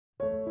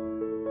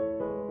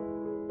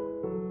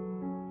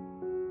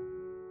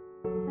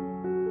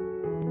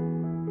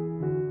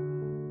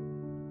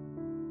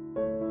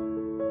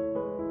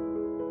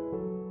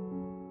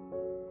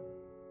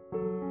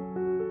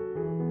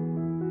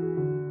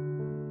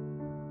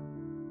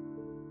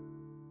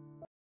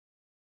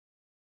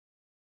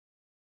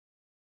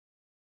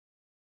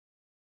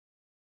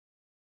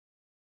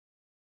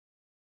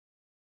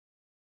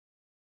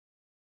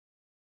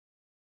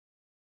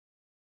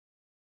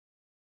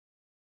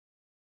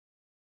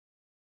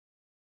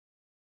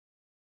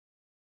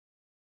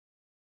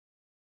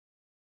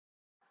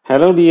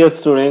Hello dear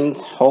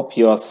students, hope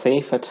you are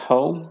safe at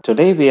home.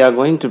 Today we are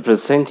going to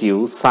present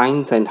you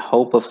Science and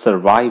Hope of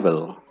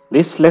Survival.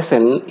 This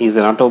lesson is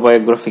an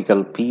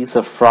autobiographical piece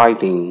of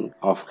writing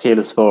of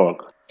Galesburg.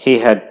 He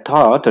had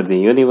taught at the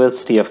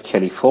University of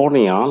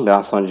California,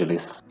 Los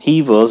Angeles.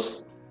 He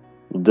was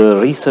the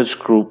research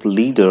group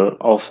leader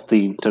of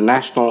the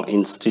International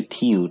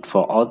Institute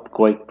for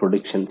Earthquake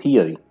Prediction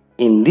Theory.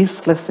 In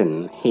this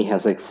lesson, he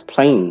has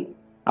explained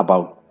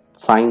about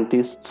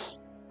scientists,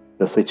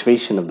 the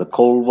situation of the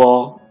Cold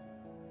War,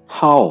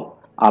 how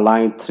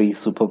Allied three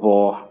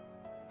superpowers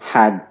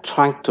had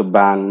tried to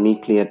ban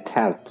nuclear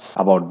tests,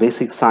 about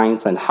basic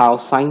science and how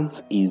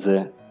science is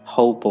a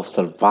hope of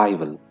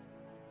survival.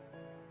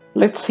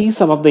 Let's see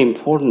some of the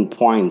important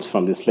points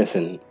from this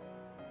lesson.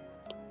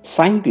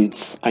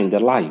 Scientists and their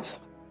life.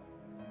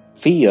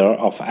 Fear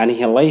of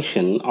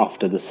annihilation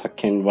after the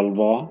Second World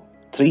War.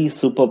 Three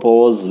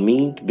superpowers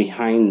meet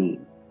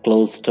behind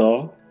closed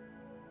door.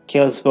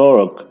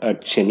 Galesburg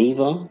at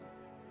Geneva.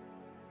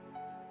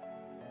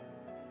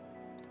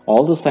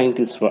 All the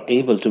scientists were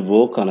able to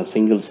work on a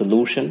single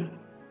solution.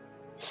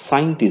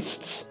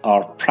 Scientists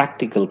are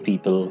practical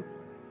people.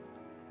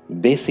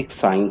 Basic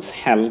science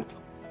help.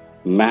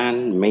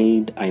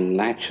 Man-made and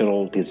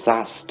natural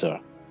disaster.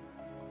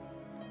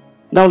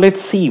 Now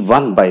let's see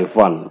one by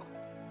one.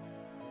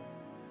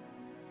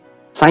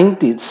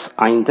 Scientists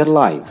and their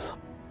lives.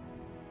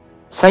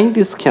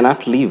 Scientists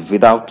cannot live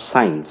without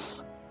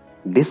science.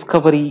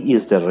 Discovery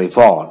is the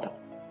reward.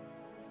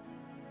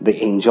 They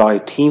enjoy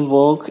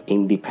teamwork,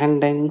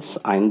 independence,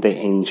 and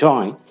they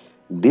enjoy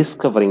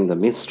discovering the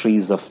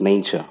mysteries of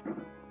nature.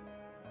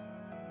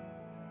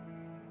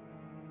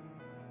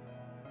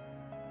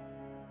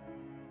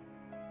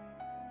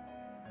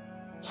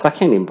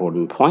 Second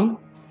important point,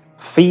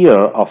 fear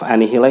of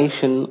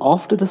annihilation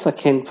after the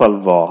Second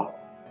World War.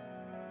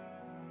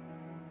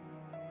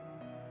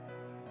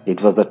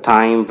 It was the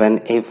time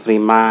when every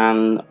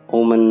man,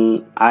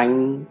 woman,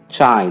 and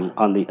child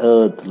on the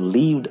earth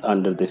lived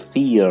under the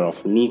fear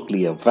of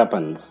nuclear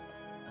weapons.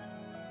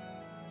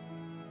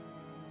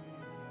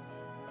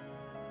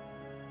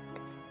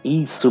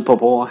 Each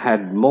superpower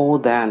had more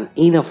than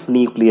enough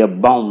nuclear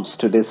bombs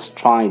to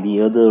destroy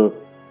the other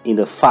in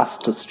the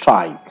first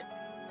strike.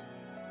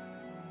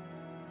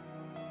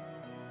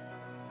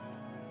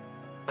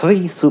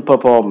 Three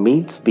superpower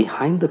meets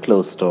behind the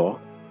closed door.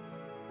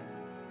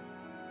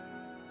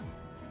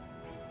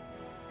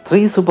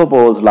 Three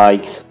superpowers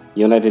like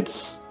United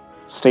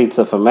States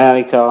of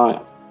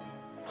America,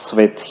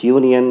 Soviet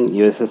Union,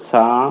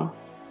 USSR,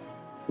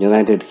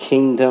 United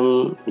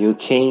Kingdom,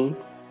 UK,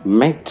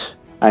 met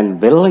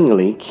and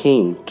willingly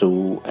came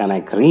to an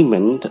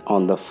agreement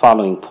on the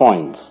following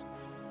points.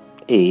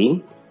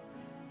 A.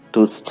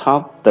 To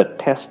stop the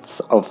tests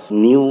of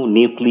new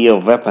nuclear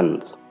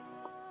weapons.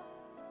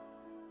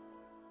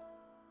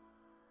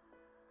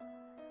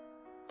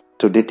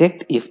 To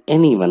detect if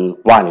anyone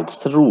violates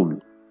the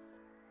rule.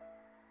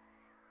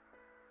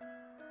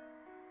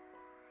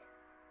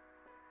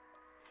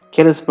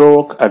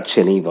 Galesburg at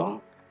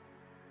Geneva.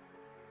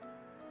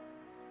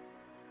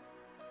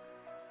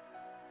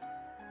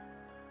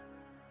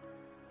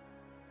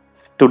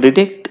 To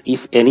detect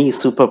if any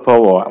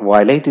superpower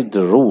violated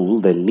the rule,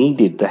 they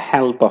needed the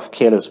help of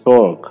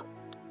Galesburg,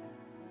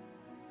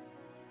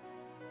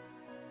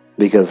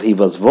 because he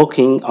was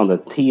working on the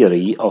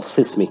theory of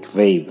seismic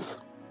waves,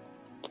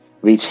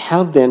 which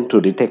helped them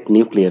to detect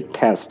nuclear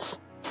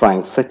tests.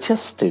 Frank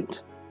suggested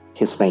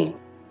his name.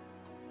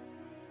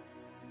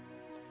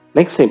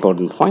 Next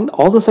important point,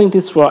 all the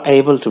scientists were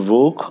able to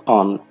work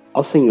on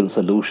a single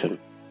solution.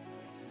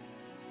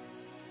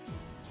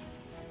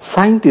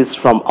 Scientists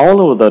from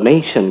all over the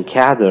nation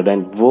gathered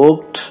and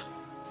worked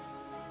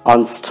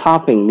on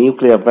stopping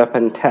nuclear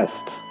weapon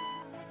tests.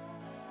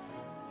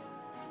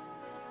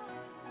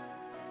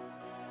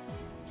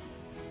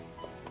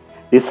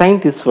 The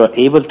scientists were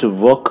able to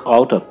work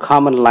out a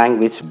common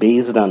language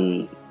based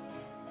on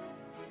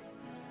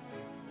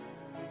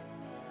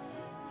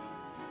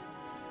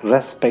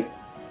respect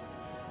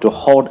to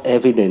hard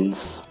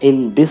evidence,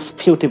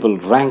 indisputable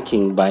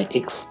ranking by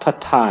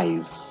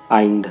expertise,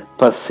 and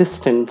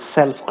persistent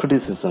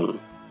self-criticism.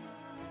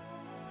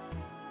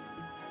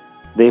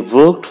 They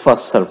worked for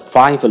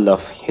survival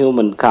of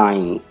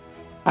humankind,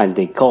 and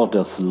they got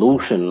a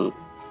solution,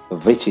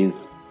 which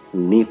is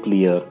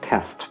nuclear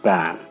test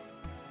ban.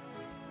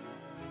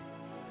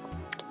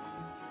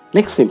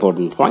 Next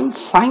important point,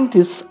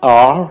 scientists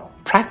are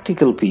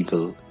practical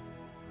people.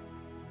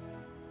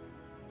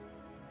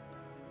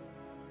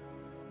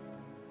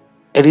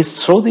 It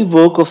is through the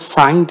work of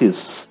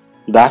scientists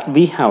that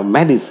we have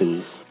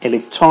medicines,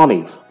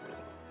 electronics,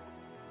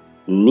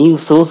 new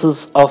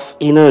sources of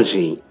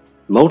energy,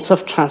 modes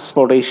of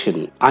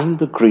transportation, and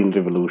the Green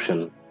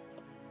Revolution.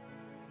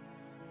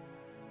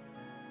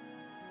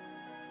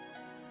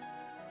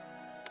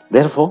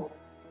 Therefore,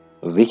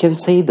 we can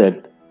say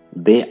that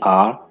they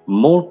are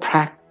more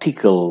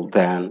practical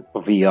than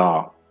we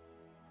are.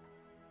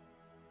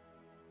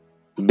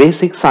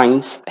 Basic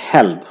science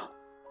help.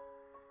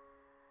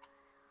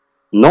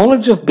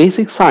 Knowledge of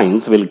basic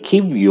science will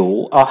give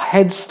you a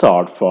head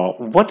start for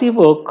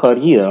whatever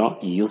career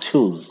you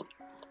choose.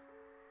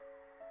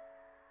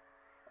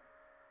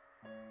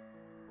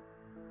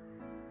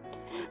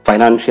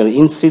 Financial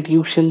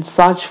institutions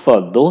search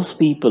for those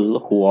people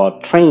who are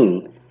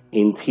trained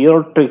in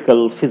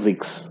theoretical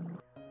physics.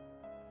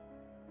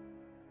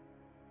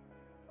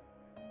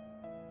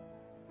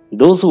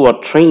 Those who are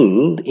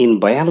trained in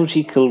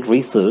biological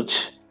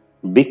research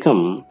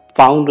become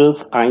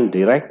founders and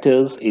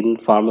directors in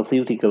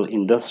pharmaceutical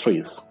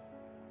industries.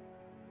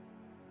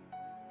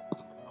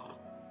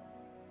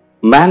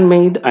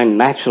 Man-made and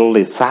natural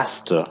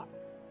disaster.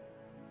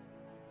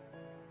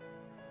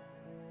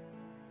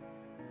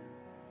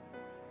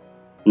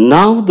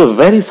 Now the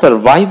very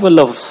survival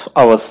of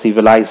our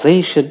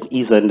civilization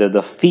is under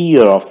the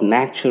fear of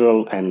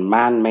natural and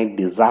man-made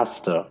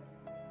disaster.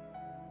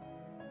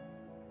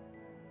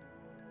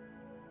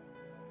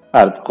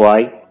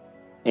 Earthquake,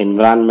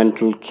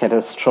 environmental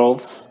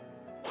catastrophes,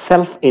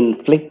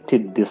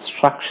 self-inflicted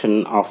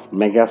destruction of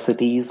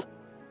megacities,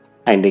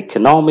 and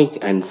economic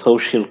and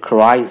social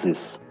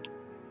crisis.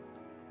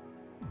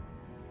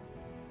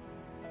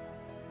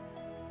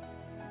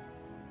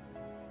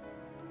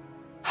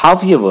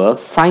 However,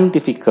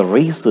 scientific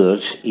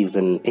research is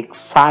an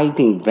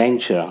exciting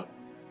venture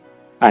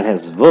and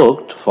has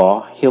worked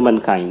for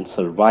humankind's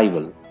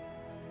survival.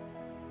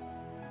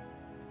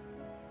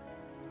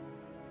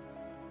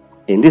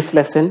 In this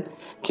lesson,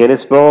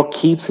 Keresborough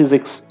keeps his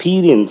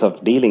experience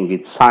of dealing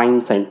with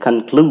science and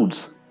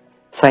concludes,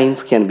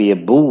 science can be a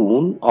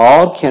boon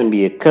or can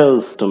be a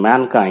curse to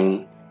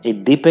mankind.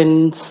 It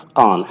depends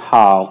on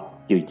how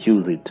you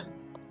use it.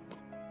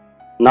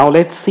 Now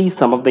let's see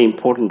some of the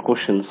important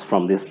questions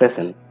from this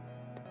lesson.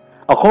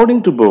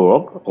 According to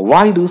Borg,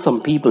 why do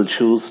some people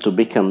choose to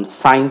become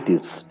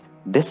scientists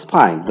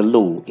despite the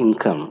low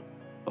income?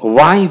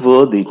 Why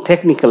were the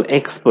technical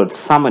experts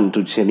summoned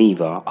to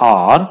Geneva?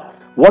 Or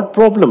what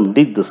problem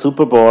did the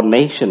superpower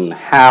nation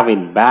have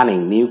in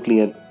banning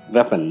nuclear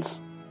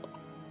weapons?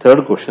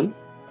 Third question.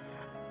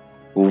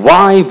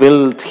 Why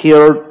will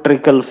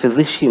theoretical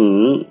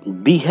physicians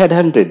be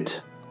headhunted?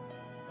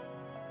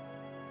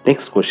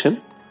 Next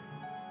question.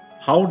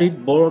 How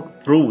did Borg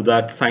prove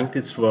that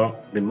scientists were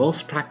the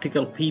most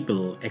practical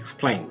people?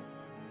 Explain.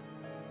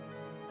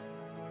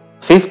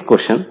 Fifth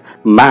question.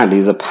 Man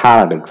is a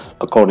paradox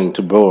according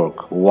to Borg.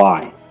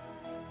 Why?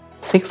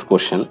 Sixth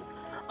question.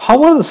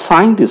 How are the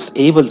scientists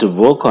able to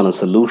work on a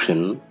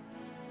solution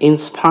in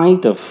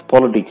spite of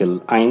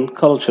political and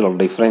cultural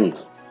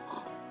difference?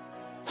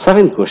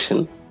 Seventh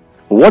question.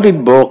 What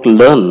did Borg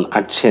learn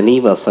at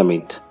Geneva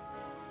Summit?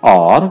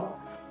 Or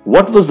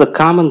what was the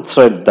common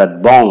thread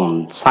that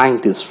bound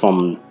scientists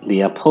from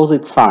the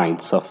opposite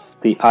sides of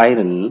the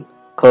Iron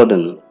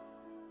Curtain?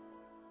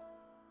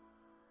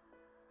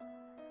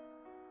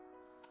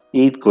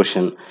 Eighth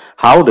question.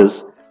 How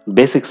does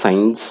basic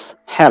science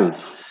help?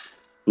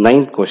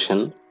 Ninth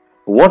question.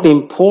 What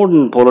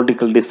important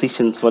political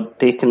decisions were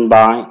taken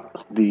by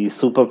the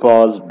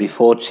superpowers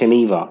before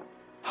Geneva?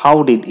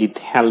 How did it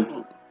help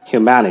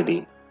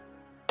humanity?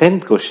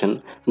 10th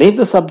question. Name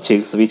the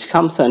subjects which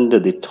comes under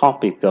the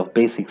topic of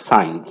basic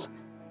science.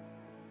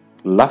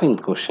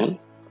 11th question.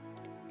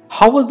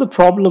 How was the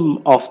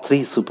problem of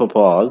three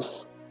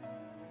superpowers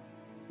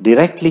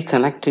directly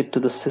connected to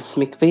the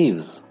seismic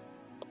waves?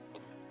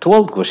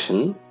 12th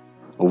question.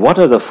 What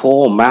are the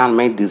four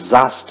man-made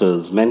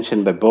disasters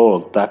mentioned by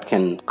Borg that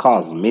can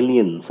cause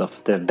millions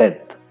of their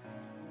death?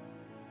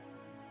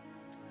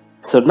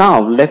 So now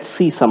let's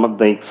see some of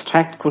the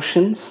extract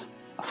questions.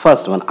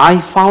 First one.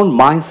 I found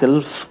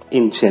myself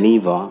in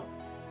Geneva.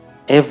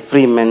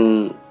 Every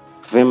man,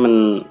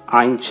 woman,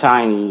 and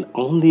child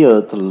on the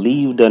earth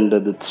lived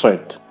under the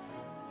threat.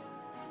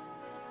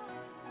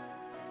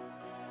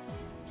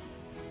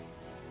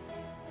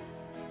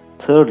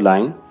 Third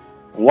line.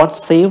 What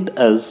saved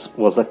us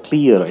was a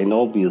clear and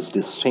obvious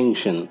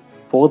distinction.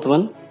 Fourth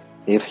one.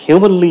 If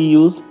humanly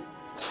used,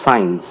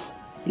 science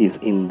is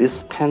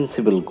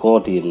indispensable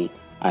guardian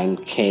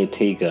and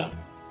caretaker.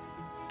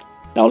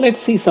 Now let's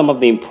see some of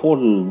the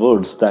important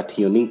words that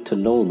you need to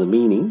know the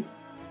meaning.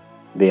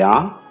 They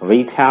are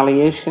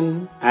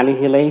retaliation,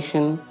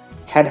 annihilation,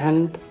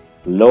 headhunt,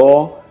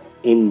 law,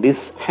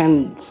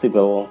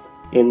 indispensable,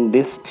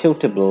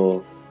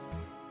 indisputable.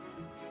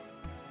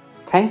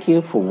 Thank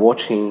you for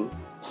watching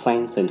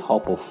Science and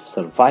Hope of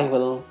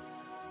Survival.